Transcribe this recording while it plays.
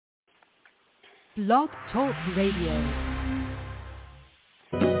Blog Talk Radio.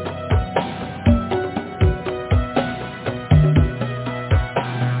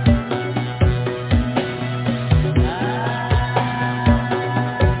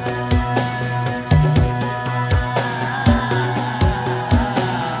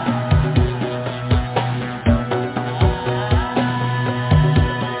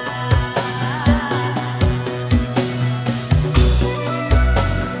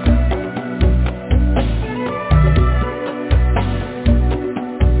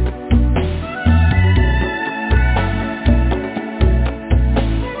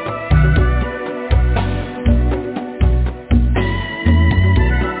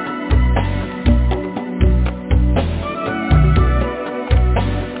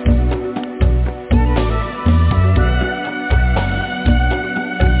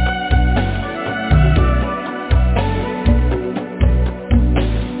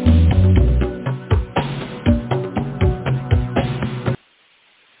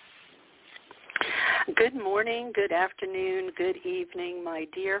 Good afternoon, good evening, my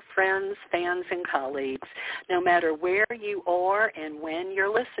dear friends, fans, and colleagues. No matter where you are and when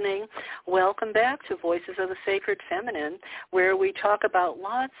you're listening, welcome back to Voices of the Sacred Feminine, where we talk about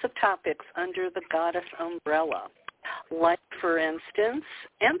lots of topics under the goddess umbrella. Like, for instance,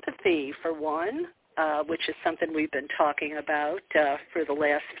 empathy, for one, which is something we've been talking about for the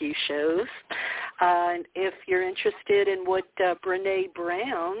last few shows. And if you're interested in what Brene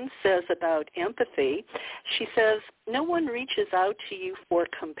Brown says about empathy, she says, no one reaches out to you for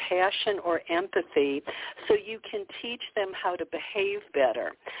compassion or empathy so you can teach them how to behave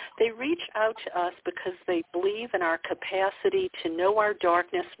better. They reach out to us because they believe in our capacity to know our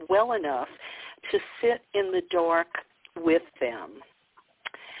darkness well enough to sit in the dark with them.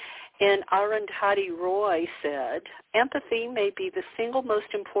 And Arundhati Roy said, empathy may be the single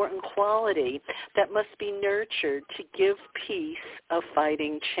most important quality that must be nurtured to give peace a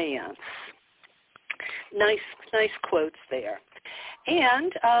fighting chance. Nice quotes there.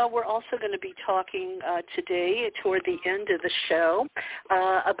 And we're also going to be talking today, toward the end of the show,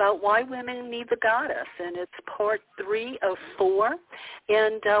 about why women need the goddess. And it's part 3 of 4.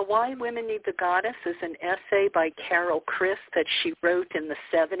 And Why Women Need the Goddess is an essay by Carol Christ that she wrote in the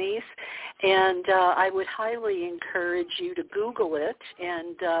 70s. And I would highly encourage you to Google it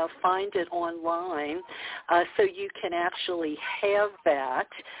and find it online so you can actually have that,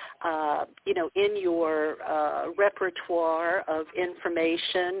 in your repertoire of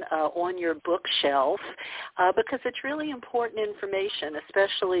information on your bookshelf, because it's really important information,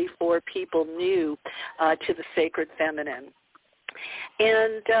 especially for people new to the sacred feminine.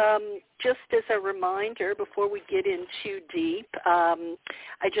 And just as a reminder, before we get in too deep,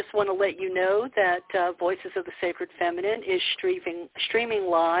 I just want to let you know that Voices of the Sacred Feminine is streaming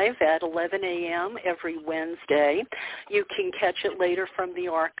live at 11 a.m. every Wednesday. You can catch it later from the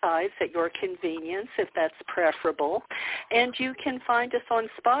archives at your convenience, if that's preferable. And you can find us on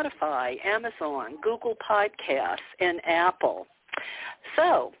Spotify, Amazon, Google Podcasts, and Apple.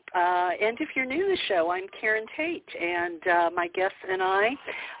 So, and if you're new to the show, I'm Karen Tate, and my guests and I,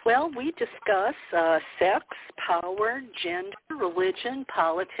 we discuss sex, power, gender, religion,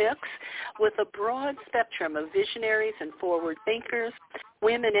 politics, with a broad spectrum of visionaries and forward thinkers,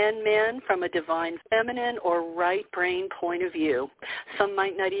 women and men from a divine feminine or right brain point of view. Some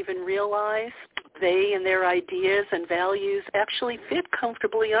might not even realize they and their ideas and values actually fit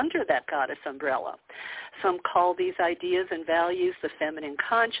comfortably under that goddess umbrella. Some call these ideas and values the feminine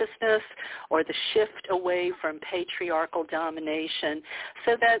consciousness or the shift away from patriarchal domination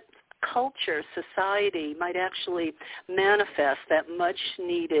so that culture, society might actually manifest that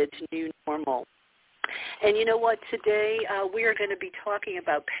much-needed new normal. And you know what? Today we are going to be talking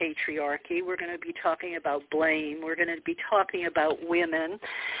about patriarchy. We're going to be talking about blame. We're going to be talking about women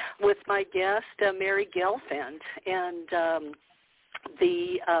with my guest, Mary Gelfand. And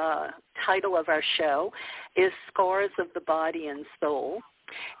the title of our show is Scars of the Body and Soul.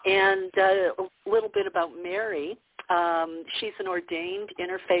 And a little bit about Mary. She's an ordained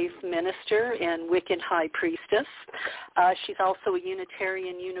interfaith minister and Wiccan high priestess. She's also a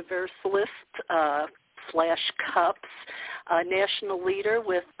Unitarian Universalist / CUUPs, national leader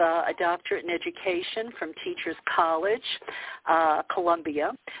with a doctorate in education from Teachers College,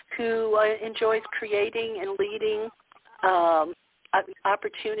 Columbia, who enjoys creating and leading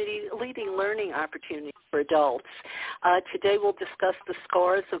leading learning opportunities for adults. Today we'll discuss the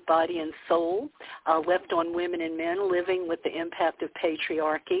scars of body and soul left on women and men living with the impact of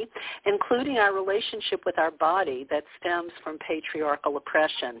patriarchy, including our relationship with our body that stems from patriarchal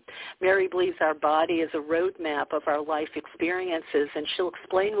oppression. Mary believes our body is a roadmap of our life experiences, and she'll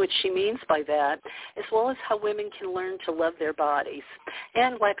explain what she means by that, as well as how women can learn to love their bodies.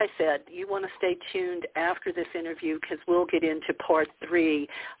 And like I said, you want to stay tuned after this interview because we'll get into part 3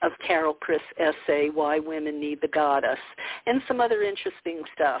 of Carol Christ's essay, Why Women Need the Goddess, and some other interesting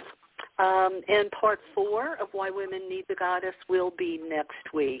stuff. And part 4 of Why Women Need the Goddess will be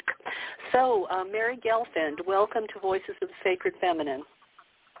next week. So, Mary Gelfand, welcome to Voices of the Sacred Feminine.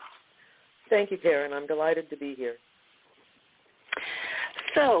 Thank you, Karen. I'm delighted to be here.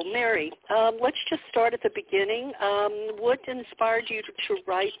 So, Mary, let's just start at the beginning. What inspired you to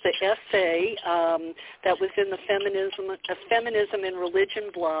write the essay that was in the Feminism and Religion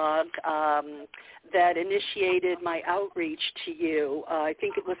blog that initiated my outreach to you? I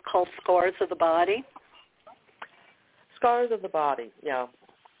think it was called Scars of the Body. Scars of the Body, yeah.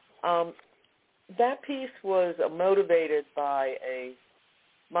 That piece was motivated by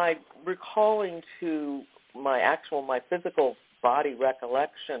my recalling to my physical body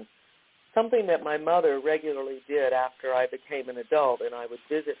recollection, something that my mother regularly did after I became an adult and I would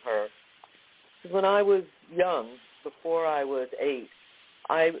visit her. When I was young, before I was 8,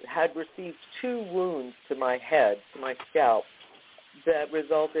 I had received 2 wounds to my head, to my scalp, that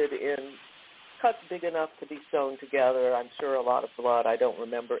resulted in cuts big enough to be sewn together. I'm sure a lot of blood. I don't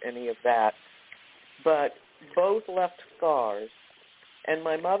remember any of that. But both left scars. And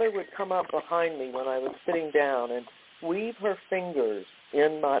my mother would come up behind me when I was sitting down and weave her fingers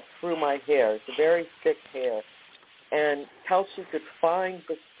through my hair, it's a very thick hair, and till she could find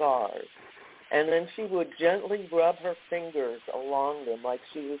the scars. And then she would gently rub her fingers along them like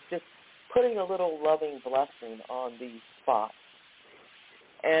she was just putting a little loving blessing on these spots.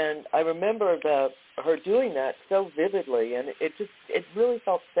 And I remember her doing that so vividly, and it really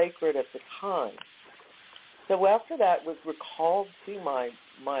felt sacred at the time. So after that was recalled to my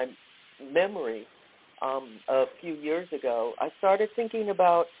memory a few years ago, I started thinking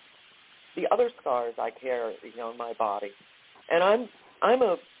about the other scars I carry on my body. And I'm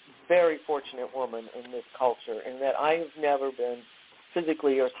a very fortunate woman in this culture in that I have never been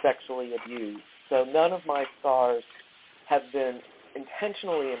physically or sexually abused. So none of my scars have been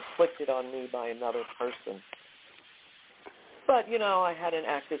intentionally inflicted on me by another person. But, I had an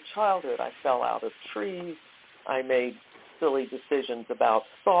active childhood. I fell out of trees. I made silly decisions about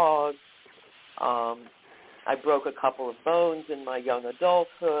saws. I broke a couple of bones in my young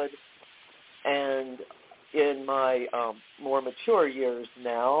adulthood. And in my more mature years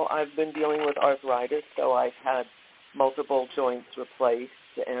now, I've been dealing with arthritis, so I've had multiple joints replaced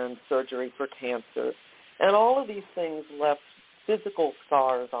and surgery for cancer. And all of these things left physical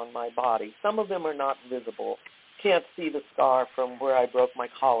scars on my body. Some of them are not visible. Can't see the scar from where I broke my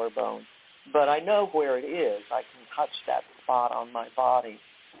collarbone. But I know where it is. I can touch that spot on my body.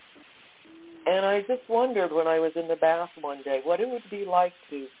 And I just wondered when I was in the bath one day what it would be like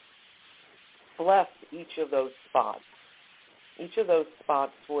to bless each of those spots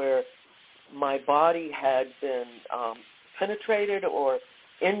where my body had been penetrated or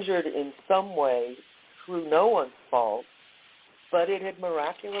injured in some way through no one's fault, but it had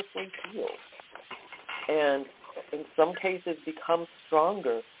miraculously healed. And in some cases become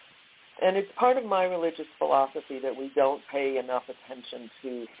stronger. And it's part of my religious philosophy that we don't pay enough attention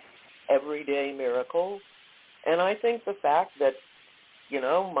to everyday miracles. And I think the fact that,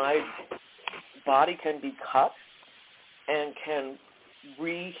 my body can be cut and can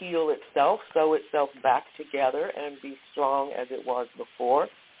re-heal itself, sew itself back together and be strong as it was before,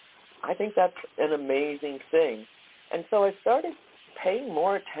 I think that's an amazing thing. And so I started paying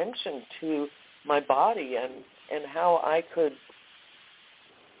more attention to my body and how I could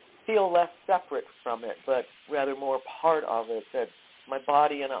feel less separate from it, but rather more part of it, that my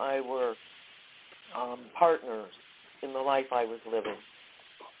body and I were partners in the life I was living.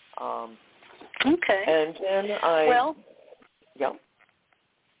 Okay. And then yeah.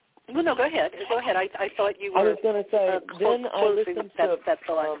 Well, no, go ahead. I thought you were. I was going to say, then I listened to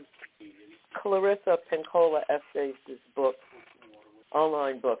Clarissa Pinkola Estes' book,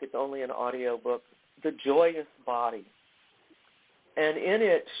 online book. It's only an audio book, The Joyous Body. And in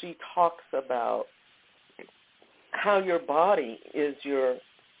it, she talks about how your body is your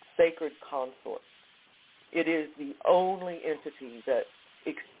sacred consort. It is the only entity that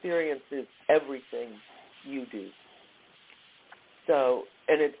experiences everything you do. So,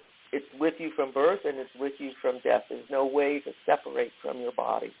 and it's with you from birth and it's with you from death. There's no way to separate from your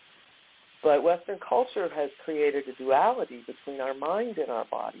body. But Western culture has created a duality between our mind and our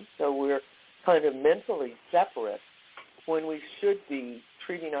body. So we're kind of mentally separate when we should be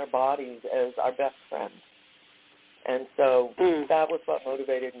treating our bodies as our best friends. And so that was what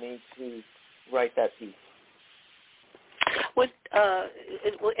motivated me to write that piece.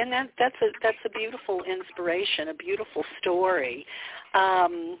 And that's a beautiful inspiration, a beautiful story.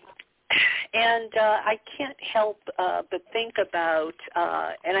 And I can't help but think about,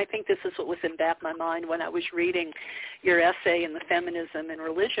 and I think this is what was in back of my mind when I was reading your essay in the Feminism and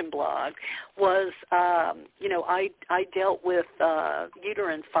Religion blog, was, I dealt with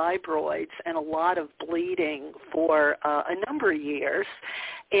uterine fibroids and a lot of bleeding for a number of years,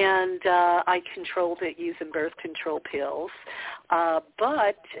 and I controlled it using birth control pills.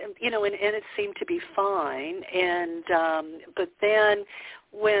 But, and it seemed to be fine. And but then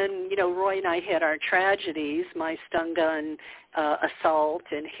when, Roy and I had our tragedies, my stun gun assault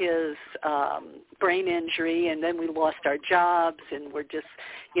and his brain injury, and then we lost our jobs and were just,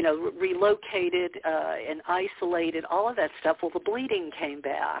 relocated and isolated, all of that stuff. Well, the bleeding came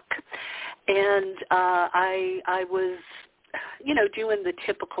back. And I was, doing the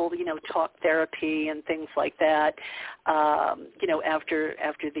typical, talk therapy and things like that, after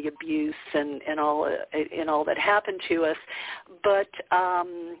the abuse and all that happened to us. But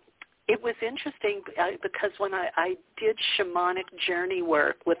it was interesting because when I did shamanic journey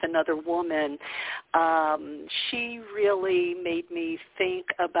work with another woman, she really made me think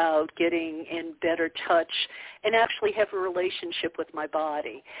about getting in better touch and actually have a relationship with my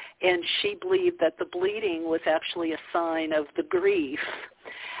body. And she believed that the bleeding was actually a sign of the grief.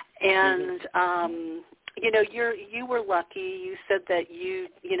 And you were lucky. You said that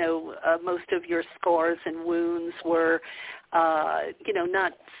most of your scars and wounds were,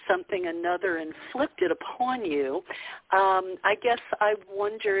 not something another inflicted upon you. I guess I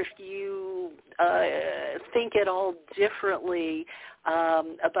wonder if you think at all differently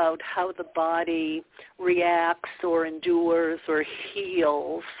about how the body reacts or endures or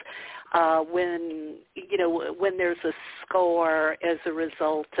heals when there's a scar as a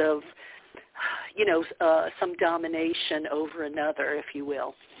result of some domination over another, if you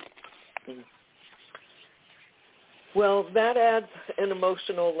will. Well, that adds an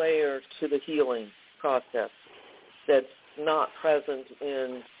emotional layer to the healing process that's not present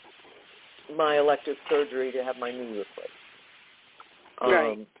in my elective surgery to have my knee replaced.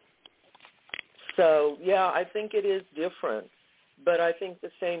 Right. So, yeah, I think it is different, but I think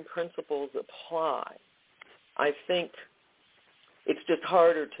the same principles apply. I think it's just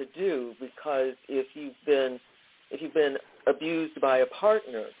harder to do because if you've been abused by a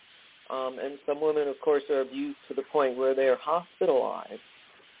partner, and some women, of course, are abused to the point where they're hospitalized,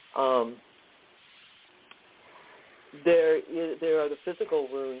 there are the physical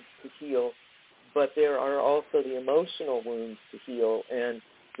wounds to heal, but there are also the emotional wounds to heal, and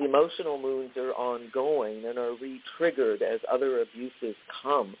the emotional wounds are ongoing and are re-triggered as other abuses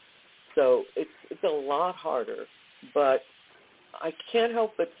come. So it's a lot harder, but I can't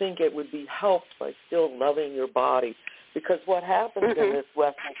help but think it would be helped by still loving your body, because what happens in this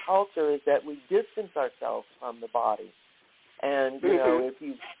Western culture is that we distance ourselves from the body. And, if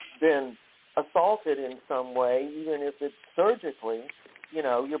you've been assaulted in some way, even if it's surgically,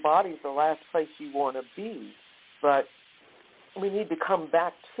 your body's the last place you want to be. But we need to come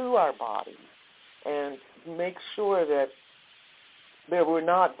back to our bodies and make sure that we're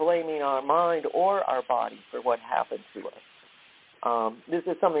not blaming our mind or our body for what happened to us. This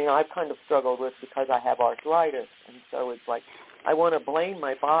is something I've kind of struggled with because I have arthritis, and so it's like I want to blame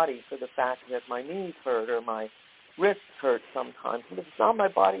my body for the fact that my knees hurt or my wrists hurt sometimes. But it's not my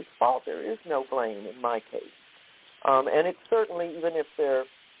body's fault. There is no blame in my case. And it's certainly, even if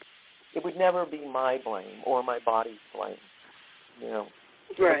it would never be my blame or my body's blame.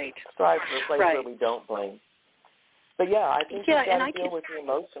 Right. Strive for a place where we don't blame. But, yeah, I think you've got to deal with the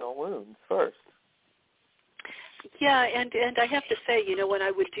emotional wounds first. Yeah, and I have to say, when I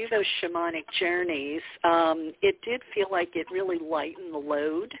would do those shamanic journeys, it did feel like it really lightened the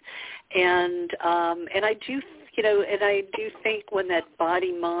load, and I do, and I do think when that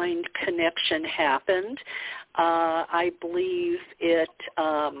body-mind connection happened, I believe it.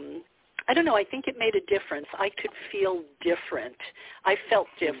 I don't know. I think it made a difference. I could feel different. I felt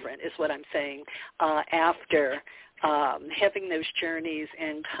different, is what I'm saying, after having those journeys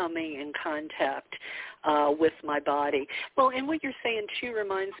and coming in contact with my body. Well, and what you're saying, too,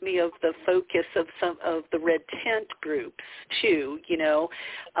 reminds me of the focus of some of the red tent groups, too,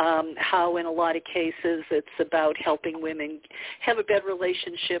 how in a lot of cases it's about helping women have a better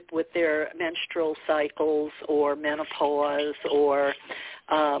relationship with their menstrual cycles or menopause or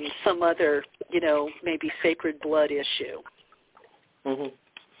some other, maybe sacred blood issue. Mm-hmm.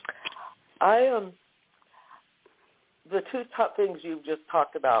 The two top things you've just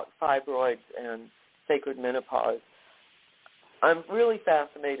talked about, fibroids and sacred menopause, I'm really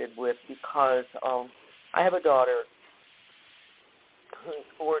fascinated with because I have a daughter who's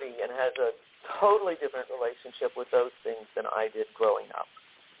 40 and has a totally different relationship with those things than I did growing up.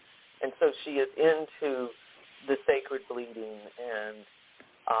 And so she is into the sacred bleeding, and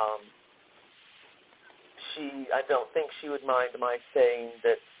I don't think she would mind my saying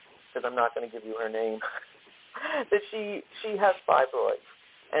that, because I'm not going to give you her name, that she has fibroids,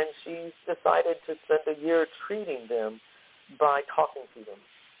 and she's decided to spend a year treating them by talking to them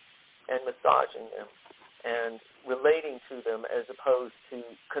and massaging them and relating to them as opposed to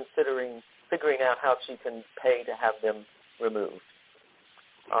figuring out how she can pay to have them removed.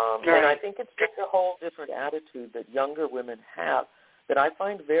 Right. And I think it's just a whole different attitude that younger women have that I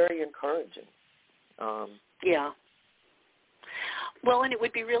find very encouraging. Yeah. Well, and it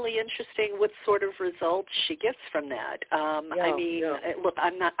would be really interesting what sort of results she gets from that. Look,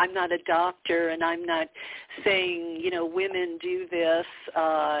 I'm not a doctor, and I'm not saying, women do this,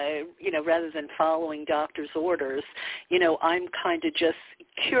 rather than following doctor's orders. I'm kind of just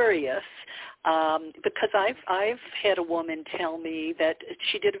curious because I've had a woman tell me that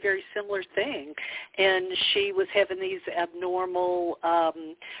she did a very similar thing, and she was having these abnormal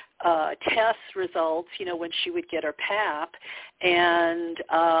test results, when she would get her PAP, and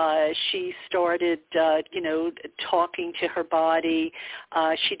she started, talking to her body.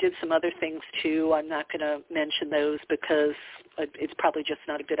 She did some other things, too. I'm not going to mention those because it's probably just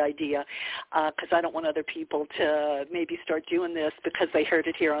not a good idea because I don't want other people to maybe start doing this because they heard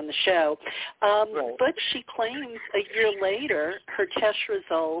it here on the show. Right. But she claims a year later her test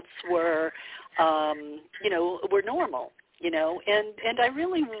results were, were normal. And I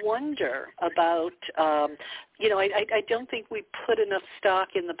really wonder about, I don't think we put enough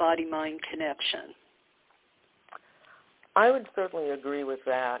stock in the body-mind connection. I would certainly agree with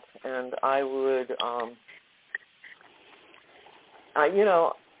that, and I would,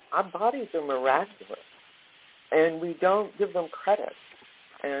 our bodies are miraculous, and we don't give them credit,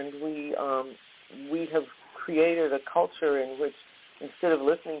 and we have created a culture in which instead of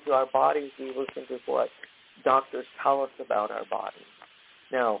listening to our bodies, we listen to what doctors tell us about our bodies.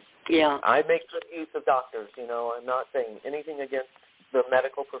 Now, I make good use of doctors. I'm not saying anything against the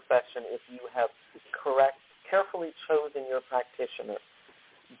medical profession if you have carefully chosen your practitioner,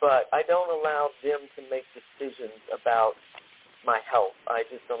 but I don't allow them to make decisions about my health. I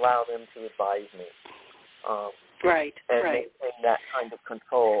just allow them to advise me. And maintain that kind of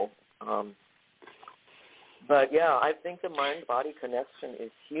control. But I think the mind-body connection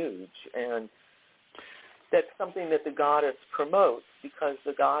is huge, and that's something that the goddess promotes because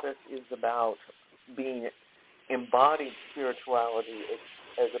the goddess is about being embodied spirituality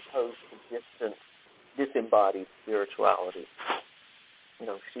as opposed to disembodied spirituality.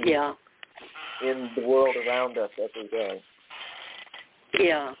 She's in the world around us every day.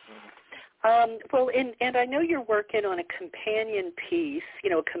 Yeah. Well, and I know you're working on a companion piece,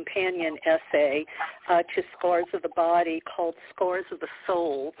 a companion essay to Scars of the Body called Scars of the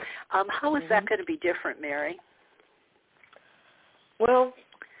Soul. How is that going to be different, Mary? Well,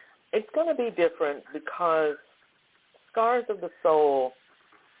 it's going to be different because Scars of the Soul,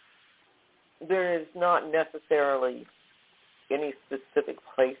 there is not necessarily any specific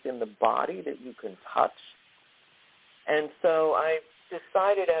place in the body that you can touch. And so I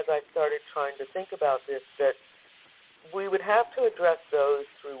decided as I started trying to think about this that we would have to address those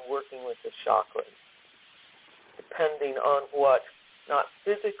through working with the chakras, depending on what, not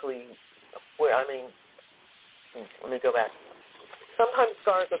physically, let me go back. Sometimes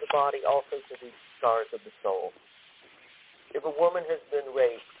scars of the body also produce scars of the soul. If a woman has been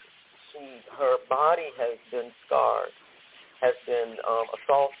raped, her body has been scarred, has been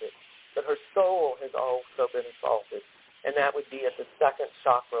assaulted, but her soul has also been assaulted. And that would be at the second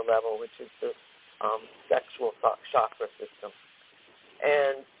chakra level, which is the sexual chakra system.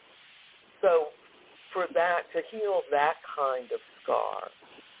 And so for that, to heal that kind of scar,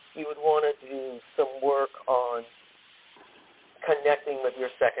 you would want to do some work on connecting with your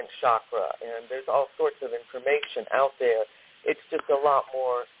second chakra. And there's all sorts of information out there. It's just a lot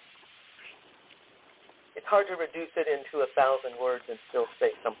more it's hard to reduce it into 1,000 words and still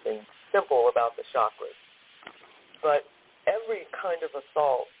say something simple about the chakras. But every kind of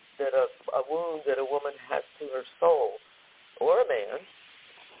assault that a wound that a woman has to her soul or a man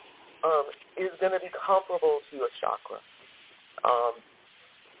is going to be comparable to a chakra.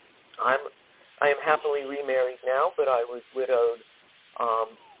 I am happily remarried now, but I was widowed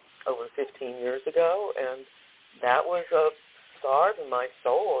over 15 years ago, and that was a scar to my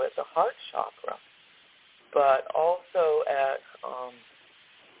soul at the heart chakra, but also at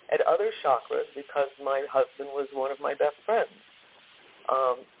other chakras because my husband was one of my best friends.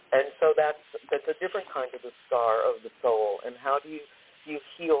 And so that's a different kind of a scar of the soul. And how do you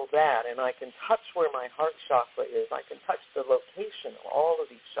heal that? And I can touch where my heart chakra is. I can touch the location of all of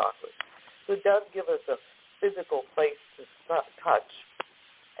these chakras. So it does give us a physical place to touch.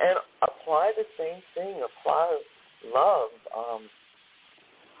 And apply the same thing. Apply love.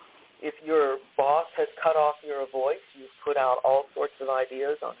 If your boss has cut off your voice, you've put out all sorts of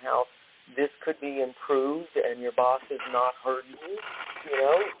ideas on how this could be improved, and your boss has not heard you. You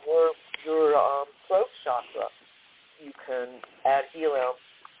know, your throat chakra, you can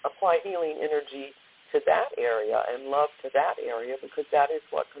apply healing energy to that area and love to that area, because that is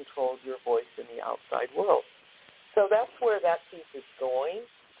what controls your voice in the outside world. So that's where that piece is going,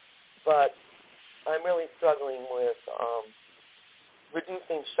 but I'm really struggling with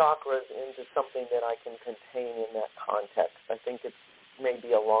reducing chakras into something that I can contain in that context. I think it's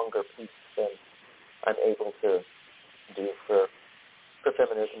maybe a longer piece than I'm able to do for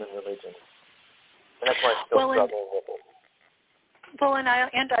feminism and religion. And that's why I'm still struggling with it. Well, and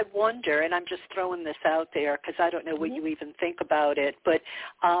I wonder, and I'm just throwing this out there because I don't know what you even think about it, but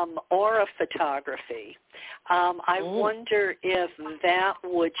aura photography. I wonder if that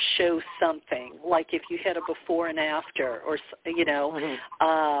would show something, like if you had a before and after, or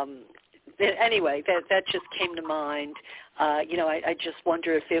anyway, that just came to mind. I just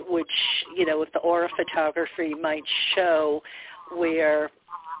wonder if it would, if the aura photography might show where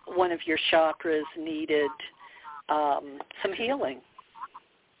one of your chakras needed some healing.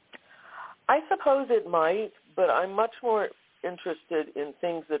 I suppose it might, but I'm much more interested in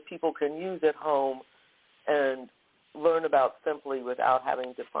things that people can use at home and learn about simply without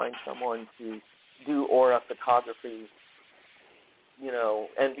having to find someone to do aura photography,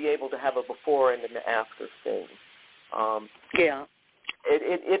 and be able to have a before and an after thing.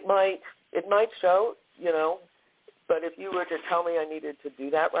 It might show, but if you were to tell me I needed to do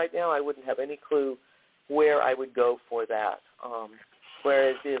that right now, I wouldn't have any clue where I would go for that.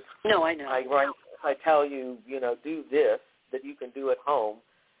 Whereas if I tell you, do this, that you can do at home,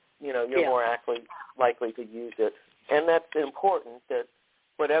 you're more likely to use it. And that's important, that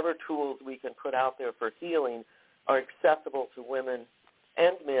whatever tools we can put out there for healing are accessible to women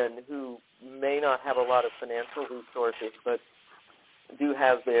and men who may not have a lot of financial resources, but do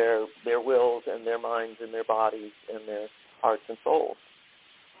have their wills and their minds and their bodies and their hearts and souls.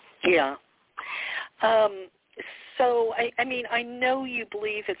 Yeah. So, I know you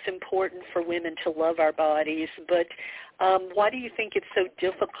believe it's important for women to love our bodies, but why do you think it's so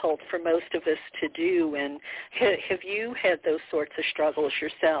difficult for most of us to do? And have you had those sorts of struggles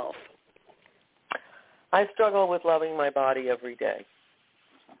yourself? I struggle with loving my body every day,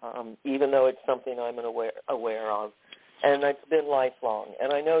 even though it's something I'm aware of. And it's been lifelong.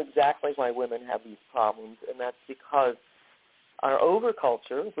 And I know exactly why women have these problems, and that's because our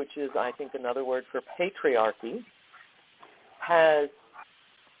overculture, which is, I think, another word for patriarchy, has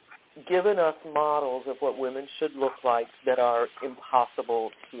given us models of what women should look like that are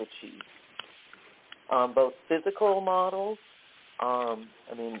impossible to achieve. Both physical models,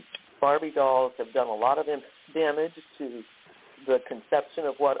 Barbie dolls have done a lot of damage to the conception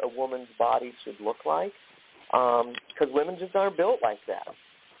of what a woman's body should look like, because women just aren't built like that.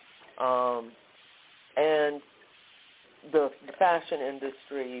 And the fashion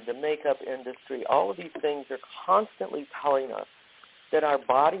industry, the makeup industry, all of these things are constantly telling us that our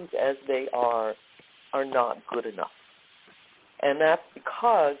bodies as they are not good enough. And that's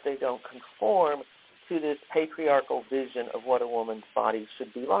because they don't conform to this patriarchal vision of what a woman's body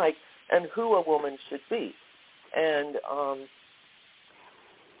should be like and who a woman should be. And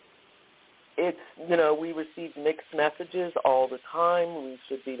it's, we receive mixed messages all the time. We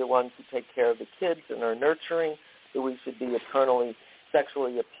should be the ones who take care of the kids and are nurturing, that we should be eternally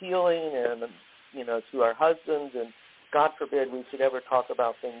sexually appealing and, to our husbands, and God forbid we should ever talk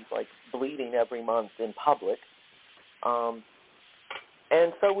about things like bleeding every month in public.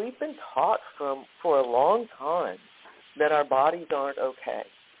 And so we've been taught for a long time that our bodies aren't okay.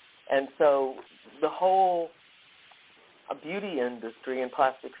 And so the whole beauty industry and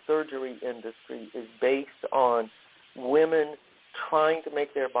plastic surgery industry is based on women trying to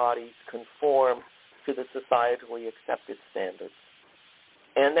make their bodies conform to the societally accepted standards.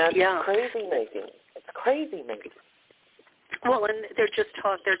 And that's crazy making. It's crazy making. Well, and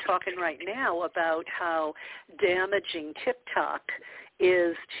they're talking right now about how damaging TikTok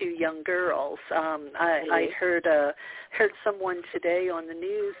is to young girls. I heard someone today on the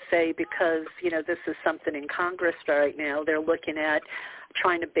news say, because this is something in Congress right now, they're looking at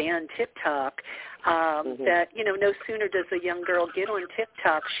trying to ban TikTok. That no sooner does a young girl get on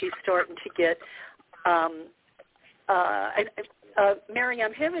TikTok, she's starting to get. Mary,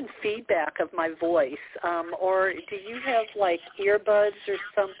 I'm having feedback of my voice, or do you have like earbuds or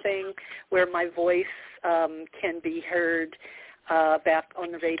something where my voice can be heard back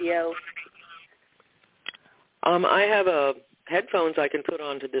on the radio? I have headphones I can put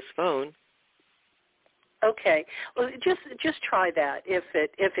onto this phone. Okay. Well, just try that if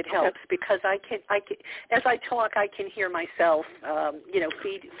it helps, because I can as I talk I can hear myself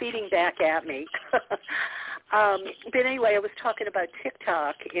feeding back at me. But anyway, I was talking about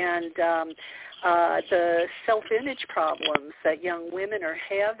TikTok and the self-image problems that young women are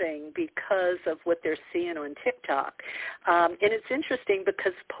having because of what they're seeing on TikTok. And it's interesting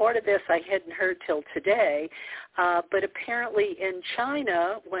because part of this I hadn't heard till today, but apparently in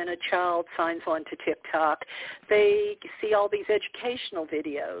China, when a child signs on to TikTok, they see all these educational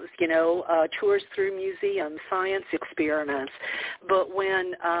videos, tours through museums, science experiments. But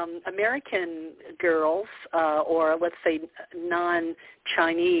when American girls, or let's say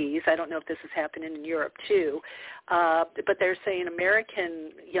non-Chinese, I don't know if this is happening in Europe too, but they're saying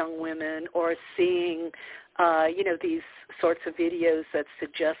American young women are seeing these sorts of videos that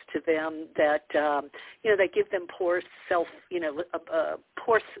suggest to them that, they give them poor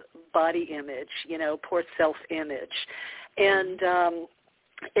poor body image, poor self-image. And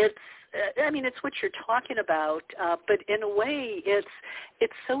it's what you're talking about, but in a way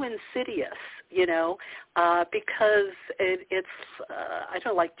it's so insidious, because it's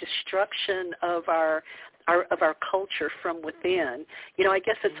like destruction of our culture from within. I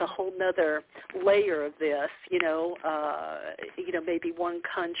guess it's a whole nother layer of this, maybe one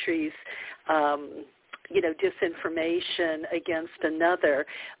country's disinformation against another,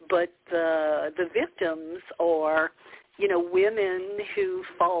 but the victims are women who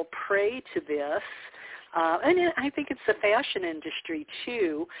fall prey to this. And I think it's the fashion industry,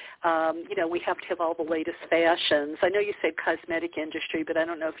 too. We have to have all the latest fashions. I know you said cosmetic industry, but I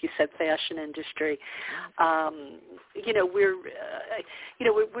don't know if you said fashion industry.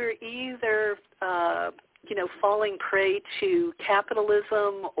 We're either, falling prey to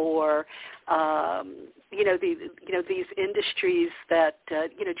capitalism or, these industries that,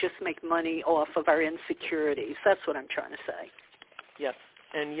 just make money off of our insecurities. That's what I'm trying to say. Yes,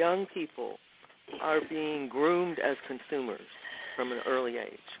 and young people are being groomed as consumers from an early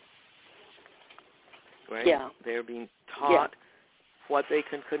age, right? Yeah. They're being taught what they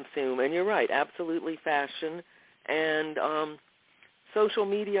can consume. And you're right, absolutely fashion and social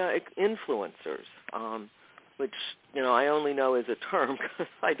media influencers, which, I only know as a term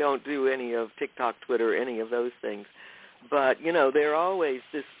because I don't do any of TikTok, Twitter, any of those things. But, they're always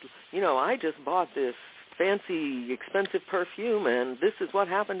this, I just bought this fancy, expensive perfume, and this is what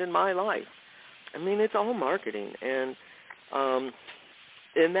happened in my life. I mean, it's all marketing, and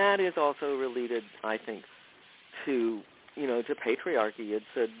that is also related, I think, to to patriarchy. It's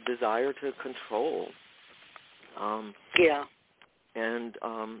a desire to control. And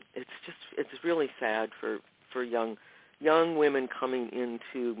it's really sad for young women coming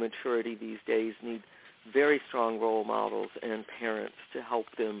into maturity these days. Need very strong role models and parents to help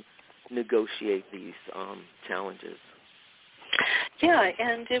them negotiate these challenges. Yeah,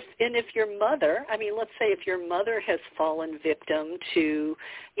 and if your mother, let's say if your mother has fallen victim to,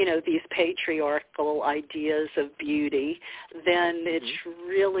 these patriarchal ideas of beauty, then it's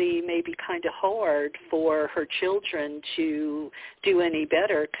really maybe kind of hard for her children to do any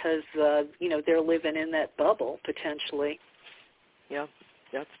better because, they're living in that bubble potentially. Yeah,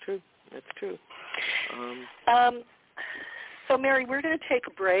 that's true. That's true. So, Mary, we're going to take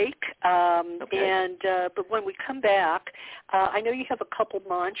a break, but when we come back, I know you have a couple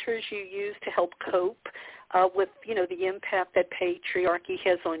mantras you use to help cope with, the impact that patriarchy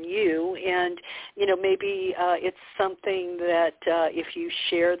has on you, and, maybe it's something that if you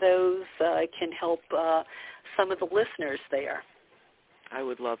share those, can help some of the listeners there. I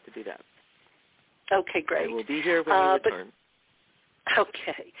would love to do that. Okay, great. I will be here when you return.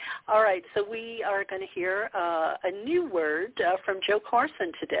 Okay. All right. So we are going to hear a new word from Joe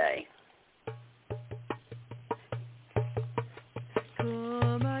Carson today.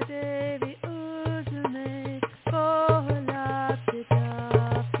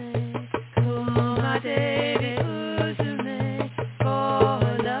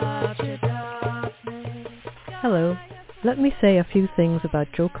 Let me say a few things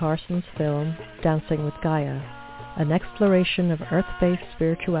about Joe Carson's film, Dancing with Gaia, an exploration of earth-based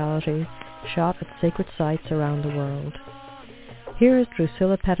spirituality shot at sacred sites around the world. Here is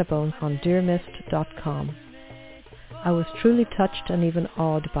Drusilla Pettibone on dearmist.com. I was truly touched and even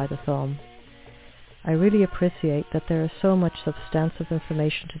awed by the film. I really appreciate that there is so much substantive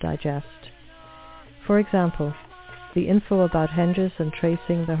information to digest. For example, the info about henges and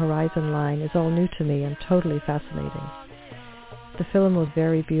tracing the horizon line is all new to me and totally fascinating. The film was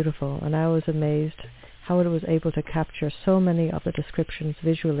very beautiful, and I was amazed how it was able to capture so many of the descriptions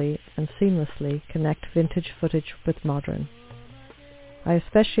visually and seamlessly connect vintage footage with modern. I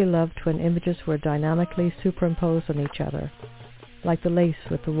especially loved when images were dynamically superimposed on each other, like the lace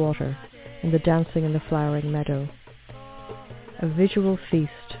with the water and the dancing in the flowering meadow. A visual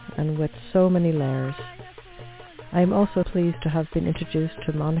feast, and with so many layers. I am also pleased to have been introduced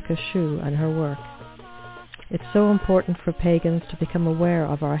to Monica Shu and her work. It's so important for pagans to become aware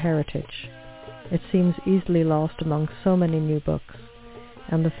of our heritage. It seems easily lost among so many new books,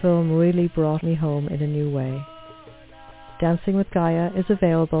 and the film really brought me home in a new way. Dancing with Gaia is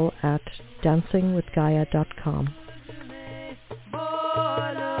available at dancingwithgaia.com.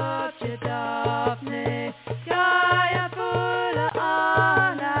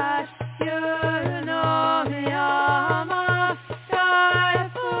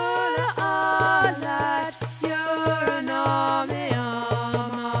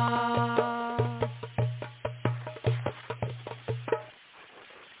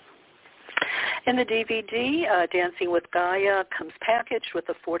 In the DVD, Dancing with Gaia comes packaged with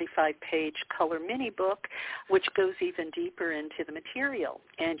a 45-page color mini book, which goes even deeper into the material.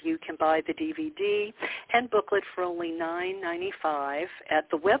 And you can buy the DVD and booklet for only $9.95 at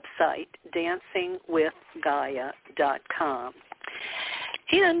the website dancingwithgaia.com.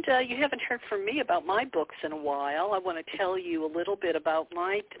 And you haven't heard from me about my books in a while. I want to tell you a little bit about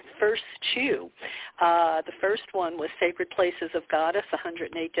my first two. The first one was Sacred Places of Goddess,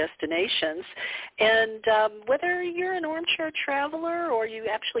 108 Destinations. And whether you're an armchair traveler or you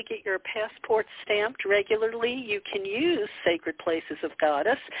actually get your passport stamped regularly, you can use Sacred Places of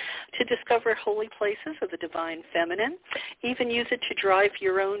Goddess to discover holy places of the Divine Feminine. Even use it to drive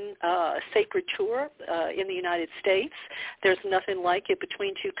your own sacred tour in the United States. There's nothing like it between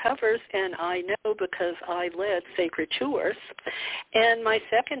two covers, and I know because I led sacred tours. And my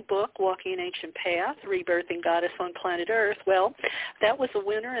second book, Walking an Ancient Path, Rebirthing Goddess on Planet Earth, well, that was a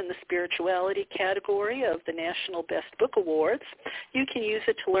winner in the spirituality category of the National Best Book Awards. You can use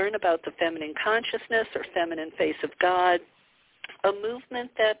it to learn about the feminine consciousness or feminine face of God, a movement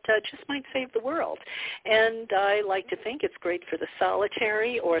that just might save the world. And I like to think it's great for the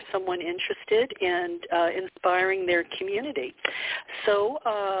solitary or someone interested in inspiring their community. So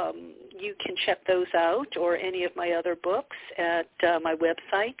you can check those out or any of my other books at my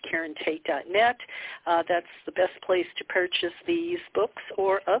website, KarenTate.net. That's the best place to purchase these books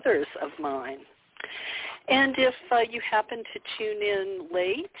or others of mine. And if you happen to tune in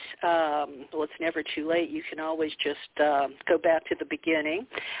late, well, it's never too late. You can always just go back to the beginning.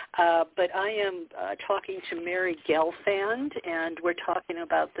 But I am talking to Mary Gelfand, and we're talking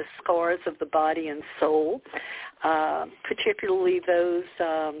about the scars of the body and soul, particularly those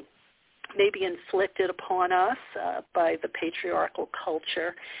maybe inflicted upon us by the patriarchal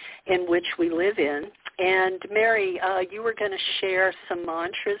culture in which we live in. And Mary, you were going to share some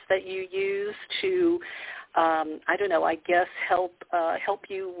mantras that you use to, I don't know, I guess help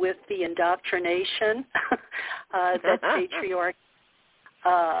you with the indoctrination that patriarchy,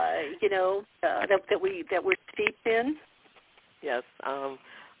 that we're steeped in. Yes, I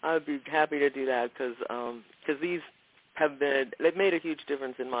would be happy to do that because these they've made a huge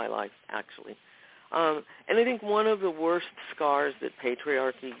difference in my life, actually. And I think one of the worst scars that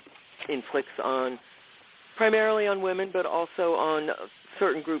patriarchy inflicts on, primarily on women, but also on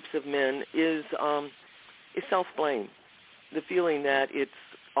certain groups of men, is self-blame, the feeling that it's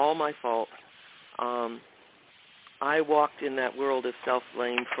all my fault. I walked in that world of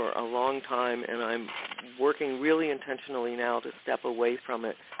self-blame for a long time, and I'm working really intentionally now to step away from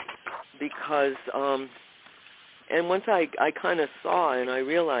it because and once I kind of saw and I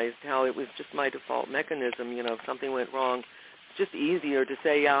realized how it was just my default mechanism, if something went wrong, it's just easier to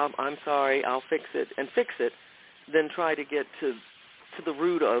say, yeah, I'm sorry, I'll fix it, than try to get to the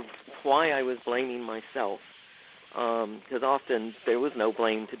root of why I was blaming myself, because often there was no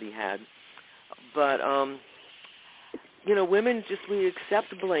blame to be had. But, women we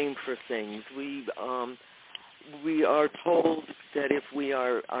accept blame for things. We are told that if we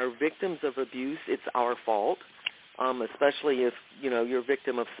are victims of abuse, it's our fault. Especially if, you're a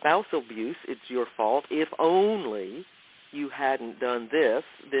victim of spousal abuse, it's your fault, if only you hadn't done this,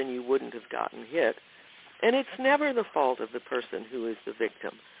 then you wouldn't have gotten hit. And it's never the fault of the person who is the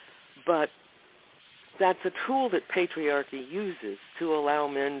victim. But that's a tool that patriarchy uses to allow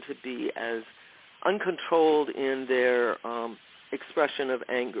men to be as uncontrolled in their expression of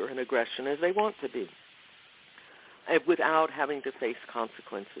anger and aggression as they want to be, without having to face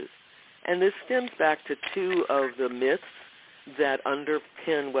consequences. And this stems back to two of the myths that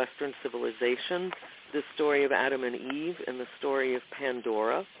underpin Western civilization, the story of Adam and Eve and the story of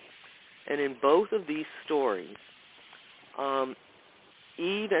Pandora. And in both of these stories,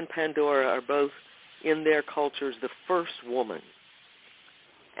 Eve and Pandora are both, in their cultures, the first woman.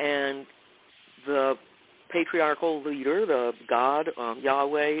 And the patriarchal leader, the god,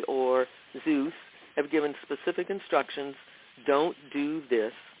 Yahweh or Zeus, have given specific instructions, don't do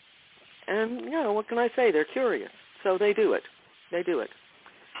this. And, what can I say? They're curious. So they do it. They do it.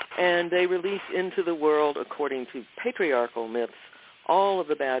 And they release into the world, according to patriarchal myths, all of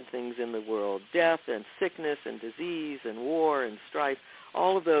the bad things in the world, death and sickness and disease and war and strife.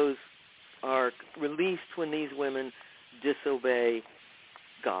 All of those are released when these women disobey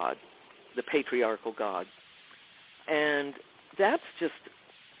God, the patriarchal God. And that's just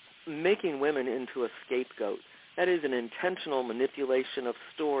making women into a scapegoat. That is an intentional manipulation of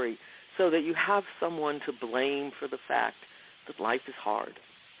story so that you have someone to blame for the fact that life is hard.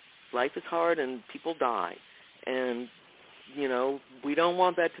 Life is hard and people die. And, we don't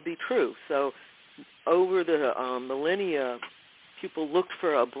want that to be true. So over the millennia, people looked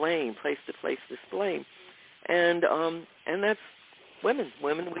for a blame, place to place this blame. And that's women.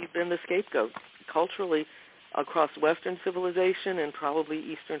 Women, we've been the scapegoat culturally across Western civilization and probably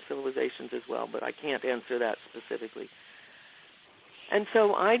Eastern civilizations as well, but I can't answer that specifically. And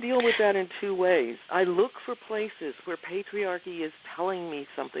so I deal with that in two ways. I look for places where patriarchy is telling me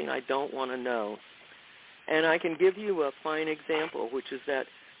something I don't want to know. And I can give you a fine example, which is that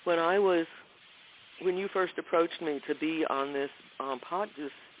when you first approached me to be on this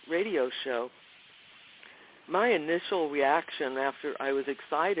this radio show, my initial reaction after I was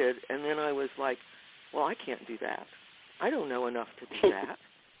excited, and then I was like, well, I can't do that. I don't know enough to do that.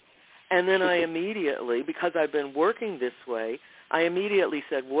 And then I immediately, because I've been working this way, I immediately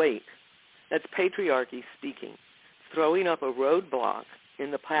said, wait, that's patriarchy speaking, throwing up a roadblock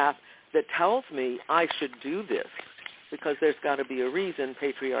in the path that tells me I should do this because there's got to be a reason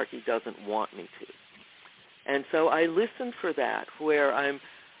patriarchy doesn't want me to. And so I listen for that, where I'm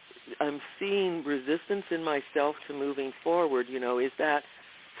seeing resistance in myself to moving forward. Is that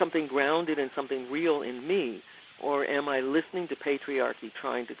something grounded in something real in me, or am I listening to patriarchy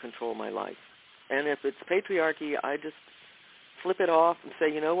trying to control my life? And if it's patriarchy, I just flip it off and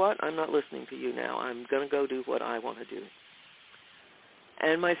say, you know what, I'm not listening to you now. I'm going to go do what I want to do.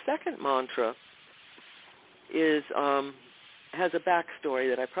 And my second mantra has a backstory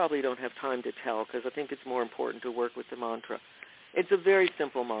that I probably don't have time to tell because I think it's more important to work with the mantra. It's a very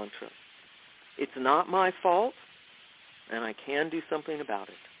simple mantra. It's not my fault, and I can do something about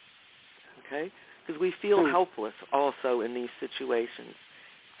it. Okay? Because we feel helpless also in these situations.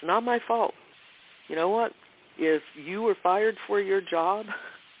 It's not my fault. You know what? If you were fired for your job,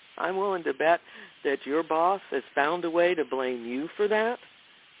 I'm willing to bet that your boss has found a way to blame you for that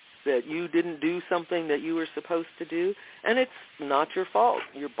you didn't do something that you were supposed to do, and it's not your fault.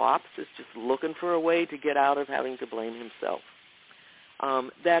 Your boss is just looking for a way to get out of having to blame himself.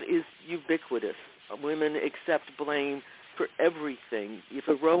 That is ubiquitous. Women accept blame for everything. If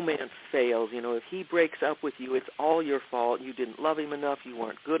a romance fails, if he breaks up with you, it's all your fault. You didn't love him enough. You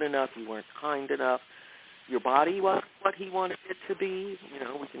weren't good enough. You weren't kind enough. Your body wasn't what he wanted it to be.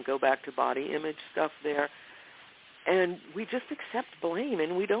 We can go back to body image stuff there. And we just accept blame,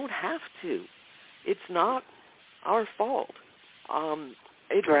 and we don't have to. It's not our fault.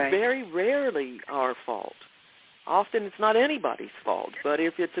 It's very rarely our fault. Often it's not anybody's fault. But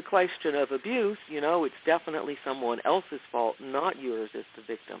if it's a question of abuse, it's definitely someone else's fault, not yours as the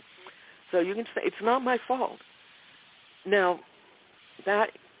victim. So you can say, it's not my fault. Now,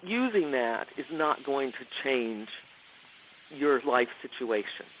 using that is not going to change your life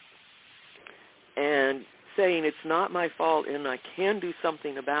situation. And saying it's not my fault and I can do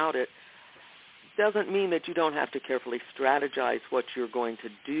something about it doesn't mean that you don't have to carefully strategize what you're going to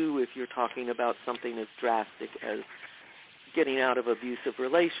do if you're talking about something as drastic as getting out of an abusive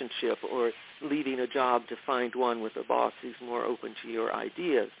relationship or leaving a job to find one with a boss who's more open to your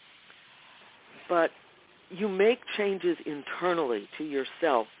ideas. But you make changes internally to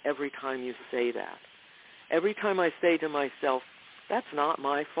yourself every time you say that. Every time I say to myself, that's not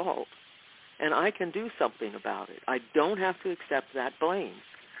my fault, and I can do something about it. I don't have to accept that blame.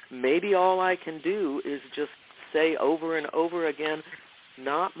 Maybe all I can do is just say over and over again,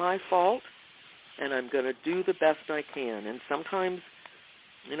 not my fault, and I'm going to do the best I can. And sometimes,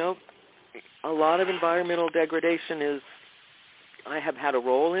 a lot of environmental degradation is, I have had a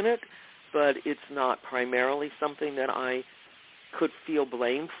role in it, but it's not primarily something that I could feel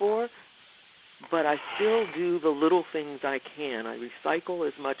blamed for. But I still do the little things I can. I recycle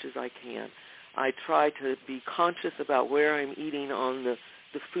as much as I can. I try to be conscious about where I'm eating on the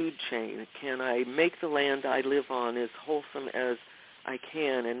food chain. Can I make the land I live on as wholesome as I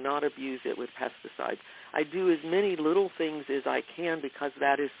can and not abuse it with pesticides? I do as many little things as I can because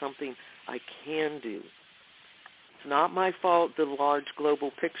that is something I can do. It's not my fault, the large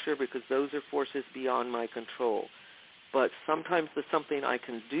global picture, because those are forces beyond my control. But sometimes the something I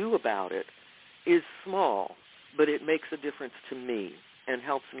can do about it is small, but it makes a difference to me and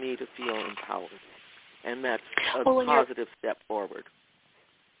helps me to feel empowered. And that's a positive step forward.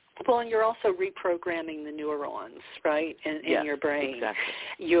 Well, and you're also reprogramming the neurons, right, in your brain. Exactly.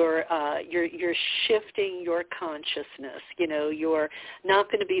 You're shifting your consciousness. You're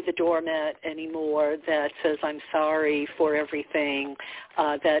not going to be the doormat anymore that says I'm sorry for everything,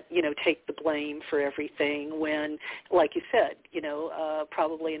 that take the blame for everything. When, like you said,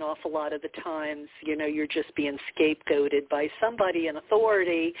 probably an awful lot of the times, you're just being scapegoated by somebody in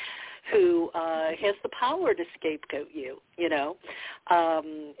authority who has the power to scapegoat you,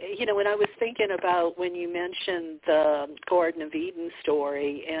 when I was thinking about when you mentioned the Garden of Eden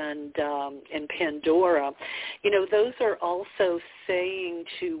story and Pandora, those are also saying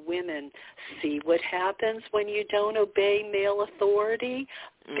to women, see what happens when you don't obey male authority?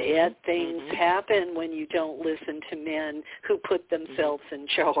 Bad things happen when you don't listen to men who put themselves in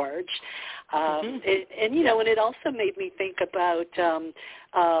charge. And it also made me think about,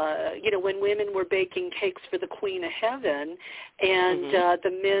 when women were baking cakes for the Queen of Heaven, and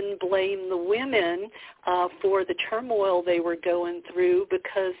the men blamed the women for the turmoil they were going through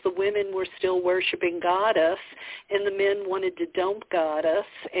because the women were still worshiping Goddess, and the men wanted to dump Goddess,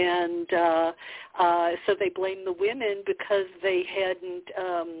 and so they blamed the women because they hadn't,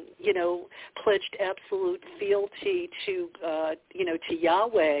 pledged absolute fealty to, to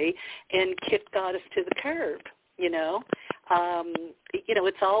Yahweh and kicked Goddess to the curb.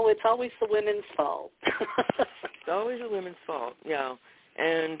 It's always the women's fault. It's always the women's fault, yeah.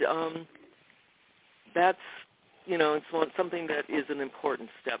 And that's, it's something that is an important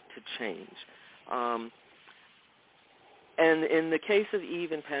step to change. And in the case of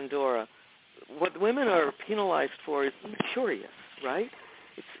Eve and Pandora, what women are penalized for is being curious, right?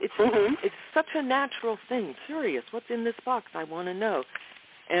 It's such a natural thing. Curious, what's in this box? I want to know.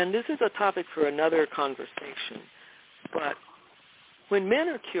 And this is a topic for another conversation. But when men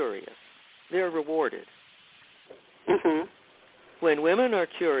are curious, they're rewarded. When women are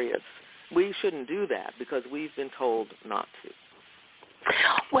curious, we shouldn't do that because we've been told not to.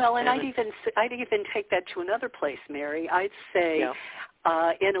 Well, and I'd even take that to another place, Mary. I'd say,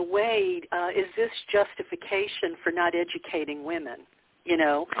 in a way, is this justification for not educating women?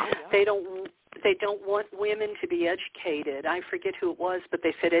 They don't want women to be educated. I forget who it was, but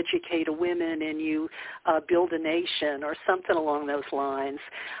they said educate a women and you build a nation or something along those lines.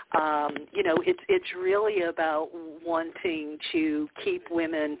 It's really about wanting to keep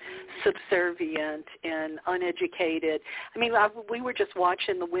women subservient and uneducated. I mean, we were just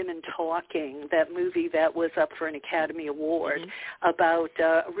watching The Women Talking, that movie that was up for an Academy Award, about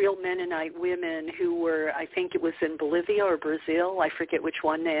real Mennonite women who were, I think it was in Bolivia or Brazil, I forget which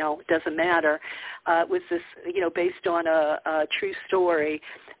one now, doesn't matter. It was this, based on a true story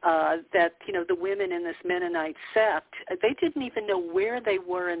that, the women in this Mennonite sect, they didn't even know where they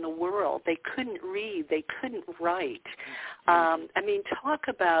were in the world. They couldn't read. They couldn't write. Talk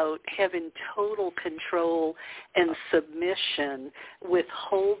about having total control and submission,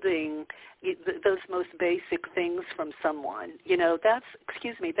 withholding those most basic things from someone. That's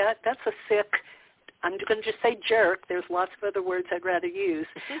a sick, I'm going to just say jerk. There's lots of other words I'd rather use.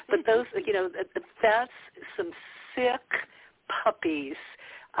 But those, that's some sick puppies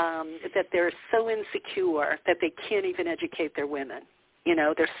that they're so insecure that they can't even educate their women.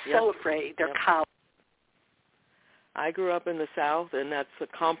 They're so afraid. They're cowards. I grew up in the South, and that's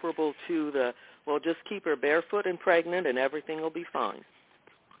comparable to just keep her barefoot and pregnant and everything will be fine.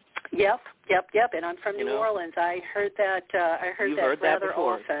 Yep. And I'm from New Orleans. I heard that rather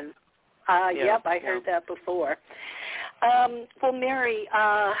often. I heard that before. Well, Mary,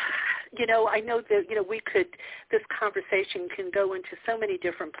 I know that, this conversation can go into so many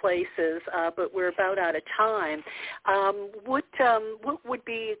different places, but we're about out of time. What would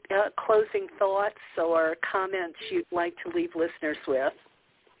be closing thoughts or comments you'd like to leave listeners with?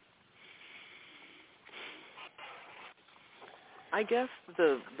 I guess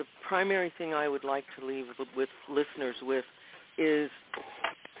the primary thing I would like to leave with listeners with is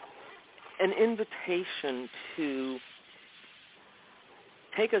an invitation to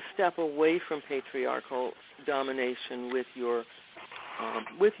take a step away from patriarchal domination with your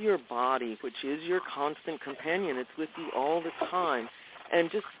body, which is your constant companion. It's with you all the time.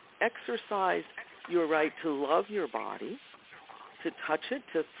 And just exercise your right to love your body, to touch it,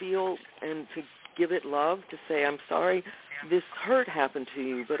 to feel and to give it love, to say, I'm sorry this hurt happened to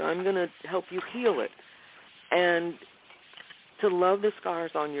you, but I'm going to help you heal it. And to love the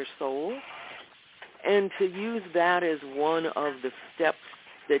scars on your soul, and to use that as one of the steps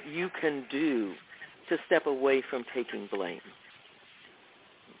that you can do to step away from taking blame.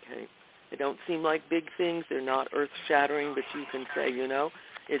 Okay? They don't seem like big things. They're not earth-shattering, but you can say,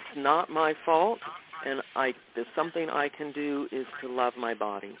 it's not my fault, and there's something I can do is to love my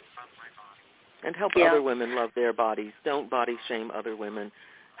body. And help other women love their bodies. Don't body shame other women.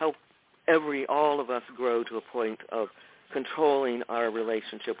 Help all of us grow to a point of controlling our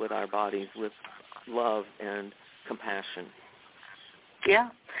relationship with our bodies with love and compassion. Yeah.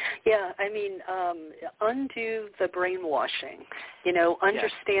 I mean, undo the brainwashing.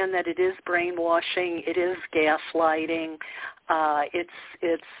 Understand that it is brainwashing. It is gaslighting.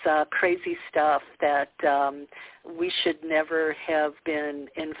 It's crazy stuff that we should never have been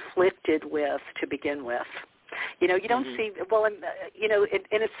inflicted with to begin with. You don't see, and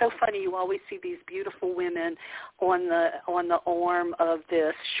it's so funny. You always see these beautiful women on the arm of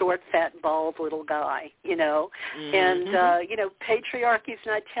this short, fat, bald little guy, and, patriarchy's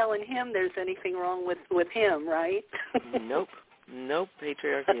not telling him there's anything wrong with him, right? Nope,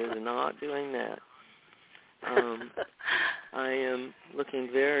 patriarchy is not doing that. I am looking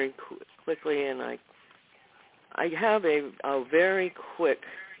very quickly, and I have a very quick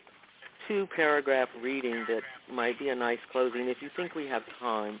 2-paragraph reading that might be a nice closing if you think we have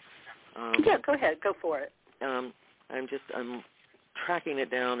time. Go ahead. Go for it. I'm tracking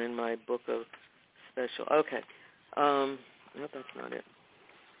it down in my book of special. Okay. No, that's not it.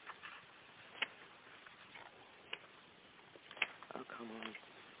 Oh, come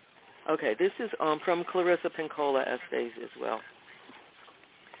on. Okay, this is from Clarissa Pinkola Essays as well.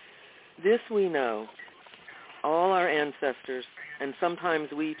 This we know. All our ancestors, and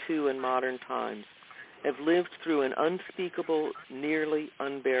sometimes we too in modern times, have lived through an unspeakable, nearly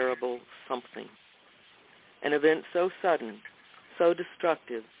unbearable something. An event so sudden, so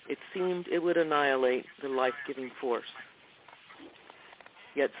destructive, it seemed it would annihilate the life-giving force.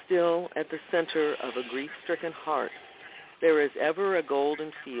 Yet still, at the center of a grief-stricken heart, there is ever a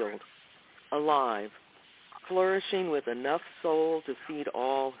golden field, alive, flourishing with enough soul to feed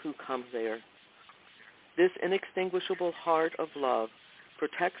all who come there. This inextinguishable heart of love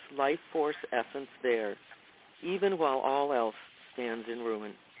protects life force essence there, even while all else stands in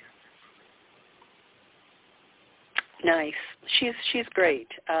ruin. Nice. She's great.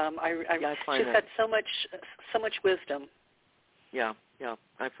 She's got so much wisdom. Yeah.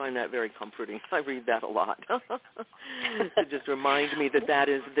 I find that very comforting. I read that a lot. To just remind me that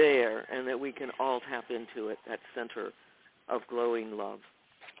is there and that we can all tap into it, that center of glowing love.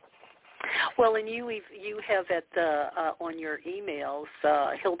 Well, and you have at on your emails,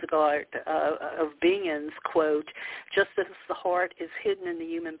 Hildegard of Bingen's quote, just as the heart is hidden in the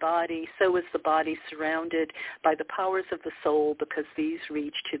human body, so is the body surrounded by the powers of the soul, because these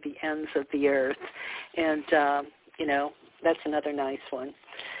reach to the ends of the earth. And, that's another nice one.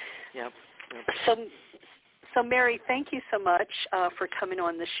 Yep. So, Mary, thank you so much for coming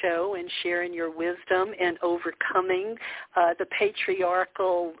on the show and sharing your wisdom and overcoming the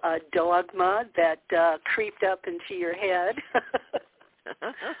patriarchal dogma that creeped up into your head.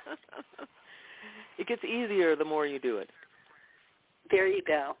 It gets easier the more you do it. There you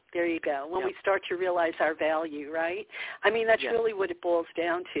go. When we start to realize our value, right? I mean, that's really what it boils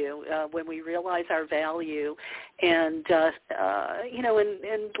down to. When we realize our value, and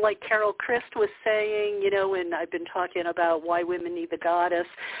and like Carol Christ was saying, and I've been talking about why women need the goddess.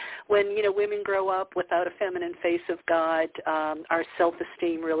 When women grow up without a feminine face of God, our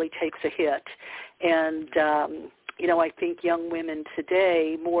self-esteem really takes a hit, and I think young women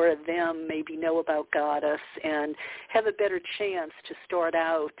today, more of them maybe know about Goddess and have a better chance to start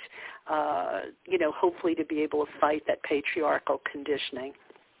out, hopefully to be able to fight that patriarchal conditioning.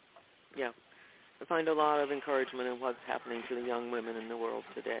 Yeah. I find a lot of encouragement in what's happening to the young women in the world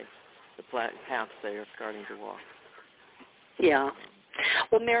today, the paths they are starting to walk. Yeah.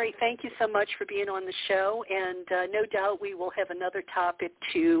 Well, Mary, thank you so much for being on the show, and no doubt we will have another topic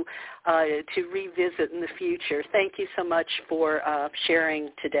to revisit in the future. Thank you so much for sharing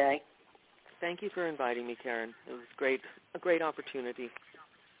today. Thank you for inviting me, Karen. It was great a great opportunity.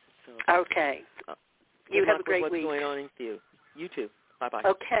 So, okay. You have a great week. What's going on in you? You too. Bye-bye.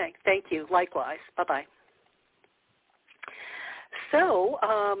 Okay. Thank you. Likewise. Bye-bye. So,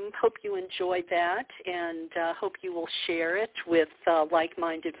 hope you enjoyed that, and hope you will share it with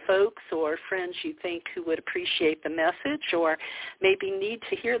like-minded folks or friends you think who would appreciate the message or maybe need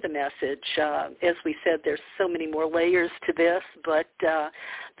to hear the message. As we said, there's so many more layers to this, but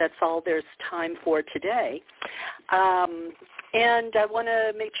that's all there's time for today. And I want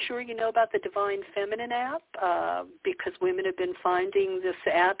to make sure you know about the Divine Feminine app because women have been finding this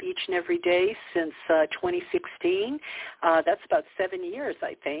app each and every day since 2016. That's about 7 years,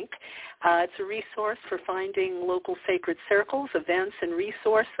 I think. It's a resource for finding local sacred circles, events, and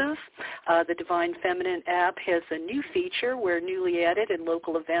resources. The Divine Feminine app has a new feature where newly added and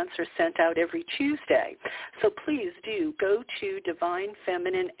local events are sent out every Tuesday. So please do go to Divine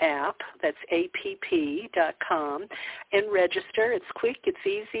Feminine app, that's app.com, and register. It's quick, it's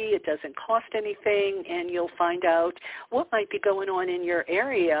easy, it doesn't cost anything, and you'll find out what might be going on in your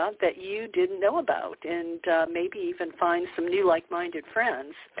area that you didn't know about, and maybe even find some new like-minded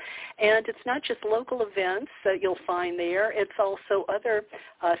friends. And it's not just local events that you'll find there. It's also other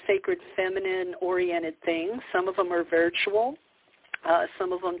sacred feminine-oriented things. Some of them are virtual.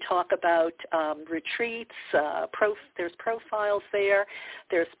 Some of them talk about retreats. There's profiles there.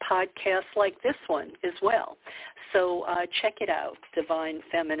 There's podcasts like this one as well. So check it out, Divine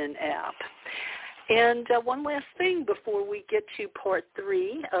Feminine app. And one last thing before we get to part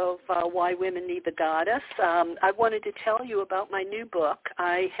 3 of Why Women Need the Goddess, I wanted to tell you about my new book.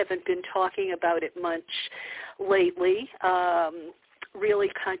 I haven't been talking about it much lately,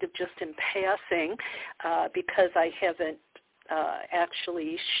 really kind of just in passing because I haven't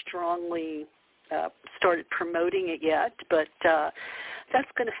actually strongly started promoting it yet, but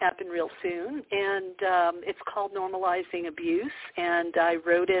that's going to happen real soon. And it's called Normalizing Abuse, and I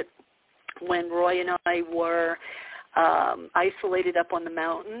wrote it when Roy and I were isolated up on the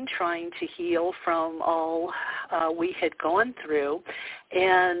mountain trying to heal from all we had gone through.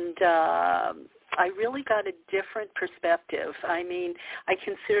 And I really got a different perspective. I mean, I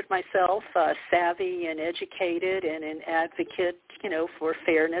considered myself savvy and educated and an advocate, for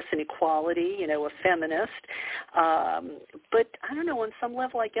fairness and equality, a feminist. But I don't know, on some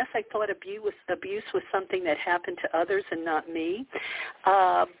level, I guess I thought abuse was something that happened to others and not me.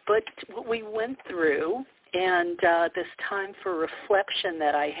 But what we went through, and this time for reflection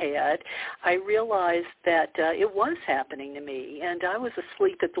that I had, I realized that it was happening to me, and I was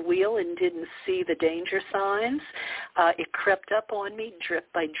asleep at the wheel and didn't see the danger signs. It crept up on me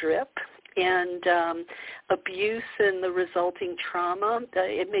drip by drip, and abuse and the resulting trauma,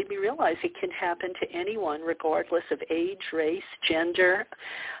 it made me realize it can happen to anyone regardless of age, race, gender,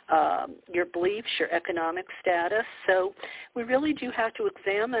 your beliefs, your economic status. So we really do have to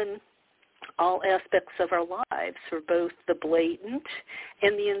examine all aspects of our lives, for both the blatant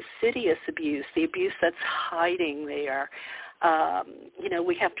and the insidious abuse, the abuse that's hiding there.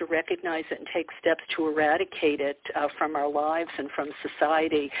 We have to recognize it and take steps to eradicate it from our lives and from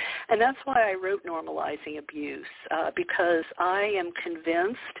society. And that's why I wrote Normalizing Abuse, because I am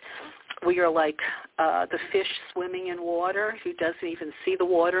convinced we are like the fish swimming in water who doesn't even see the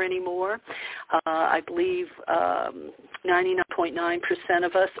water anymore. I believe 99.9%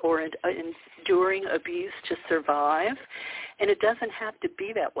 of us are enduring abuse to survive, and it doesn't have to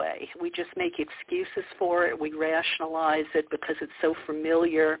be that way. We just make excuses for it. We rationalize it because it's so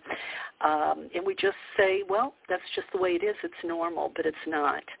familiar, and we just say, well, that's just the way it is. It's normal, but it's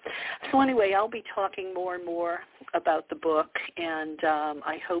not. So anyway, I'll be talking more and more about the book, and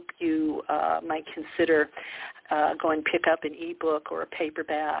I hope you might consider going pick up an ebook or a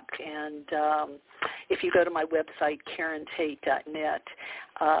paperback. And if you go to my website, KarenTate.net,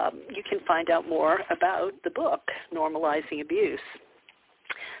 you can find out more about the book, Normalizing Abuse.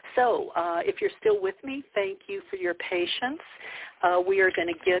 So if you're still with me, thank you for your patience. We are going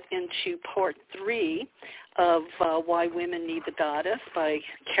to get into part 3 of Why Women Need the Goddess by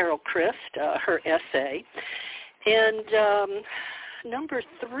Carol Christ, her essay. And number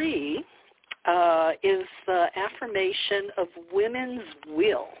 3 is the affirmation of women's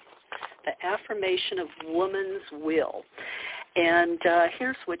will, the affirmation of woman's will. And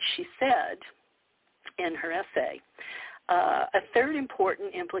here's what she said in her essay. A third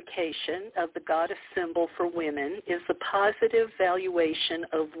important implication of the goddess symbol for women is the positive valuation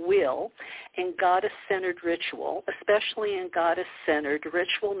of will in goddess-centered ritual, especially in goddess-centered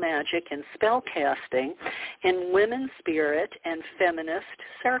ritual magic and spellcasting in women's spirit and feminist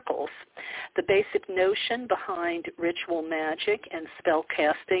circles. The basic notion behind ritual magic and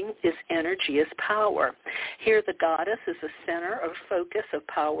spellcasting is energy is power. Here the goddess is the center of focus of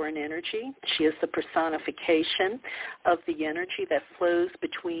power and energy. She is the personification of the energy that flows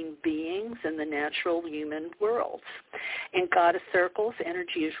between beings in the natural human worlds. In goddess circles,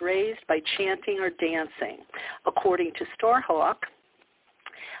 energy is raised by chanting or dancing. According to Starhawk,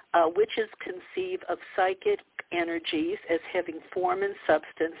 witches conceive of psychic energies as having form and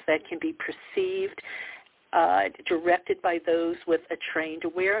substance that can be perceived, directed by those with a trained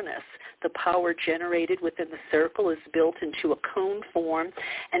awareness. The power generated within the circle is built into a cone form,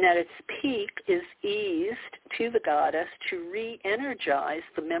 and at its peak is eased to the goddess to re-energize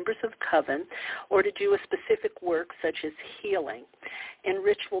the members of coven or to do a specific work such as healing. In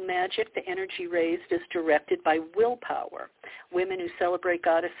ritual magic, the energy raised is directed by willpower. Women who celebrate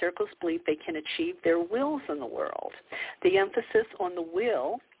goddess circles believe they can achieve their wills in the world. The emphasis on the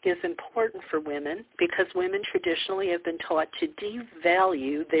will is important for women because women traditionally have been taught to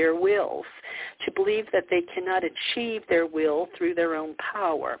devalue their wills, to believe that they cannot achieve their will through their own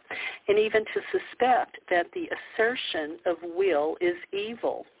power, and even to suspect that the assertion of will is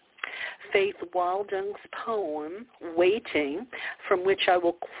evil. Faith Waldung's poem, Waiting, from which I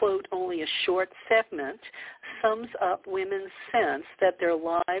will quote only a short segment, sums up women's sense that their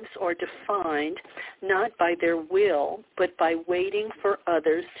lives are defined not by their will, but by waiting for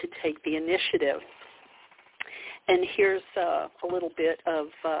others to take the initiative. And here's a little bit of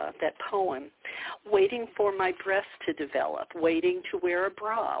that poem. Waiting for my breast to develop, waiting to wear a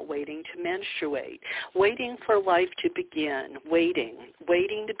bra, waiting to menstruate, waiting for life to begin, waiting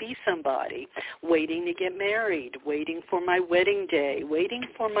to be somebody, waiting to get married, waiting for my wedding day, waiting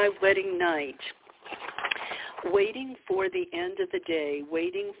for my wedding night, waiting for the end of the day,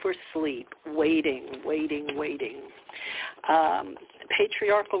 waiting for sleep, waiting.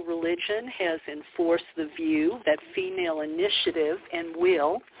 Patriarchal religion has enforced the view that female initiative and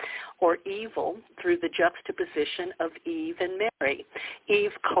will or evil through the juxtaposition of Eve and Mary.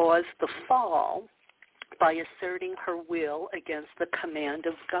 Eve caused the fall by asserting her will against the command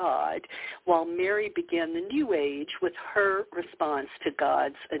of God, while Mary began the New Age with her response to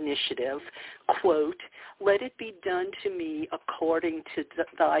God's initiative, quote, "Let it be done to me according to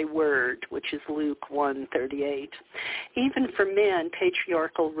thy word," which is Luke 1:38. Even for men,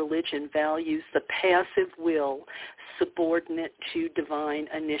 patriarchal religion values the passive will subordinate to divine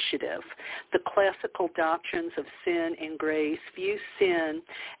initiative. The classical doctrines of sin and grace view sin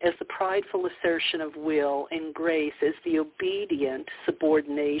as the prideful assertion of will and grace as the obedient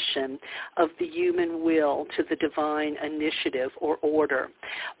subordination of the human will to the divine initiative or order.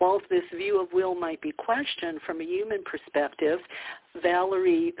 While this view of will might be questioned from a human perspective,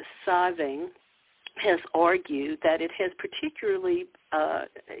 Valerie Saving has argued that it has particularly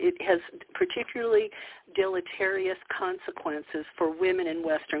deleterious consequences for women in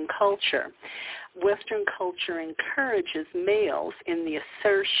Western culture. Western culture encourages males in the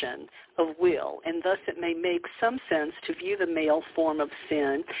assertion of will, and thus it may make some sense to view the male form of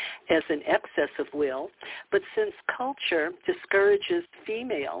sin as an excess of will. But since culture discourages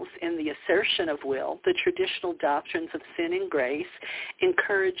females in the assertion of will, the traditional doctrines of sin and grace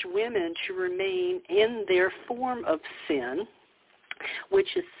encourage women to remain in their form of sin,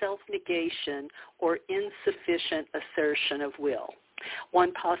 which is self-negation or insufficient assertion of will.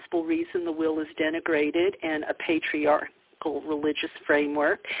 One possible reason the will is denigrated in a patriarchal religious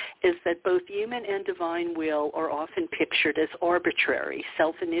framework is that both human and divine will are often pictured as arbitrary,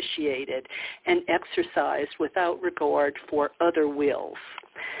 self-initiated, and exercised without regard for other wills.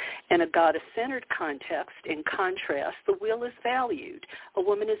 In a goddess-centered context, in contrast, the will is valued. A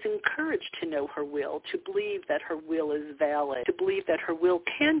woman is encouraged to know her will, to believe that her will is valid, to believe that her will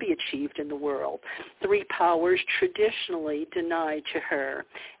can be achieved in the world, three powers traditionally denied to her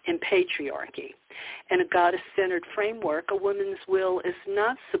in patriarchy. In a goddess-centered framework, a woman's will is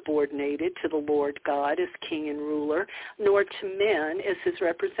not subordinated to the Lord God as king and ruler, nor to men as his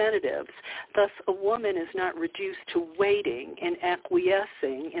representatives. Thus, a woman is not reduced to waiting and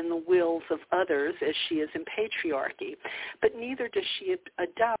acquiescing in the wills of others as she is in patriarchy, but neither does she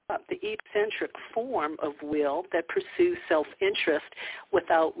adopt the egocentric form of will that pursues self-interest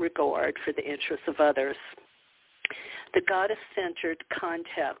without regard for the interests of others. The goddess-centered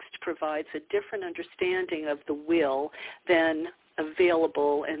context provides a different understanding of the will than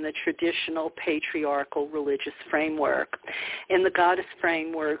available in the traditional patriarchal religious framework. In the goddess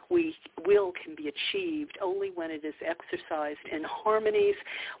framework, will can be achieved only when it is exercised in harmonies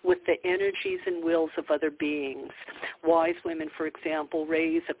with the energies and wills of other beings. Wise women, for example,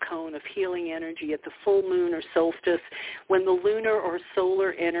 raise a cone of healing energy at the full moon or solstice when the lunar or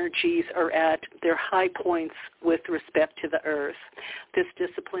solar energies are at their high points with respect to the earth. This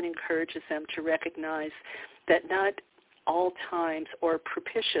discipline encourages them to recognize that not all times are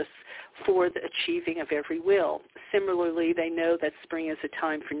propitious for the achieving of every will. Similarly, they know that spring is a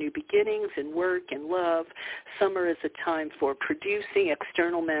time for new beginnings in work and love. Summer is a time for producing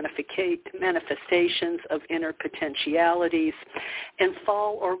external manifestations of inner potentialities, and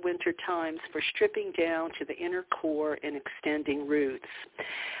fall or winter times for stripping down to the inner core and extending roots.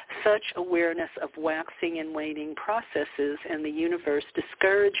 Such awareness of waxing and waning processes in the universe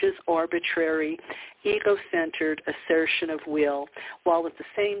discourages arbitrary, ego-centered assertion of will, while at the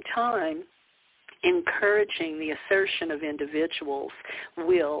same time encouraging the assertion of individuals'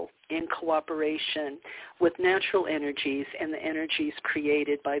 will in cooperation with natural energies and the energies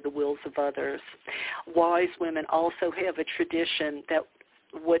created by the wills of others. Wise women also have a tradition that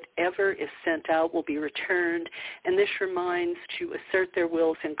whatever is sent out will be returned, and this reminds to assert their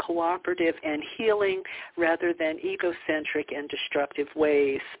wills in cooperative and healing rather than egocentric and destructive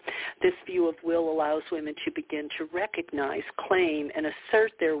ways. This view of will allows women to begin to recognize, claim, and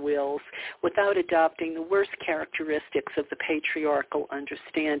assert their wills without adopting the worst characteristics of the patriarchal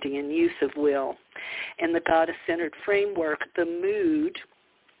understanding and use of will. In the goddess-centered framework, the mood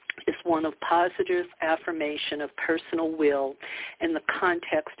is one of positive affirmation of personal will in the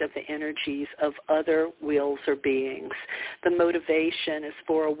context of the energies of other wills or beings. The motivation is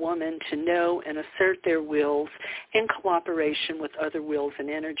for a woman to know and assert their wills in cooperation with other wills and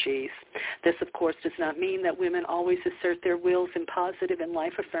energies. This, of course, does not mean that women always assert their wills in positive and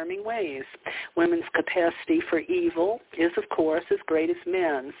life-affirming ways. Women's capacity for evil is, of course, as great as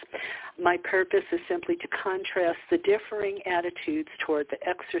men's. My purpose is simply to contrast the differing attitudes toward the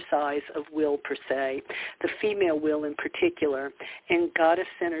exercise of will per se, the female will in particular, in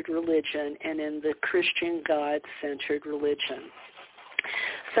goddess-centered religion and in the Christian God-centered religion.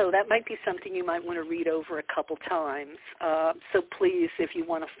 So that might be something you might want to read over a couple times. So please, if you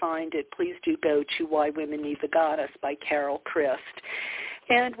want to find it, please do go to Why Women Need the Goddess by Carol Christ.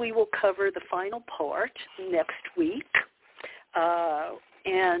 And we will cover the final part next week.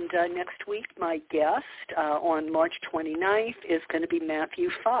 Next week, my guest on March 29th is going to be Matthew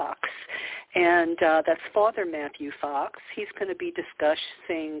Fox. And that's Father Matthew Fox. He's going to be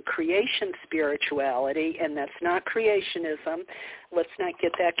discussing creation spirituality, and that's not creationism. Let's not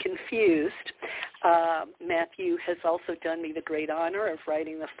get that confused. Matthew has also done me the great honor of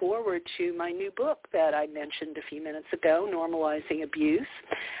writing the foreword to my new book that I mentioned a few minutes ago, Normalizing Abuse,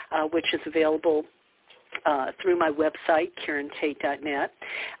 which is available through my website, KarenTate.net.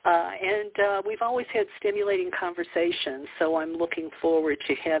 And we've always had stimulating conversations, so I'm looking forward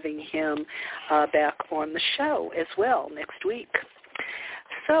to having him back on the show as well next week.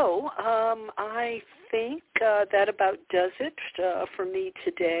 So I think that about does it for me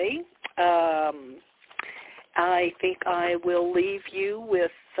today. I think I will leave you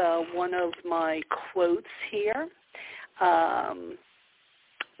with one of my quotes here.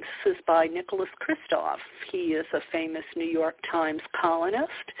 This is by Nicholas Kristof. He is a famous New York Times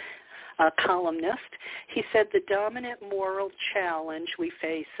columnist. He said, the dominant moral challenge we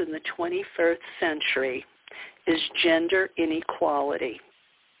face in the 21st century is gender inequality.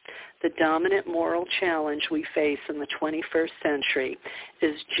 The dominant moral challenge we face in the 21st century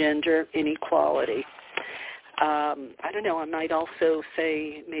is gender inequality. I don't know, I might also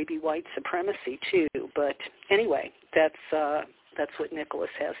say maybe white supremacy too, but anyway, that's what Nicholas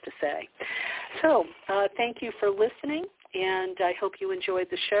has to say. So thank you for listening, and I hope you enjoyed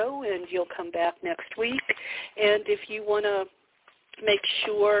the show, and you'll come back next week. And if you want to make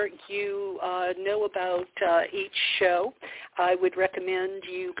sure you know about each show, I would recommend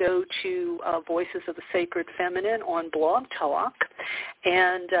you go to Voices of the Sacred Feminine on Blog Talk,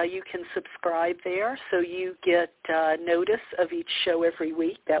 and you can subscribe there so you get notice of each show every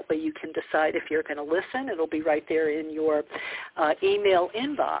week. That way you can decide if you're going to listen. It'll be right there in your email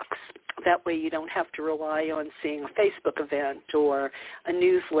inbox. That way you don't have to rely on seeing a Facebook event or a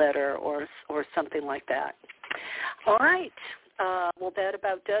newsletter or something like that. All right. Well, that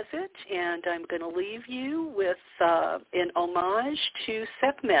about does it, and I'm going to leave you with an homage to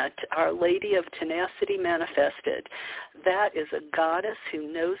Sekhmet, Our Lady of Tenacity Manifested. That is a goddess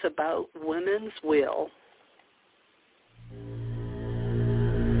who knows about women's will.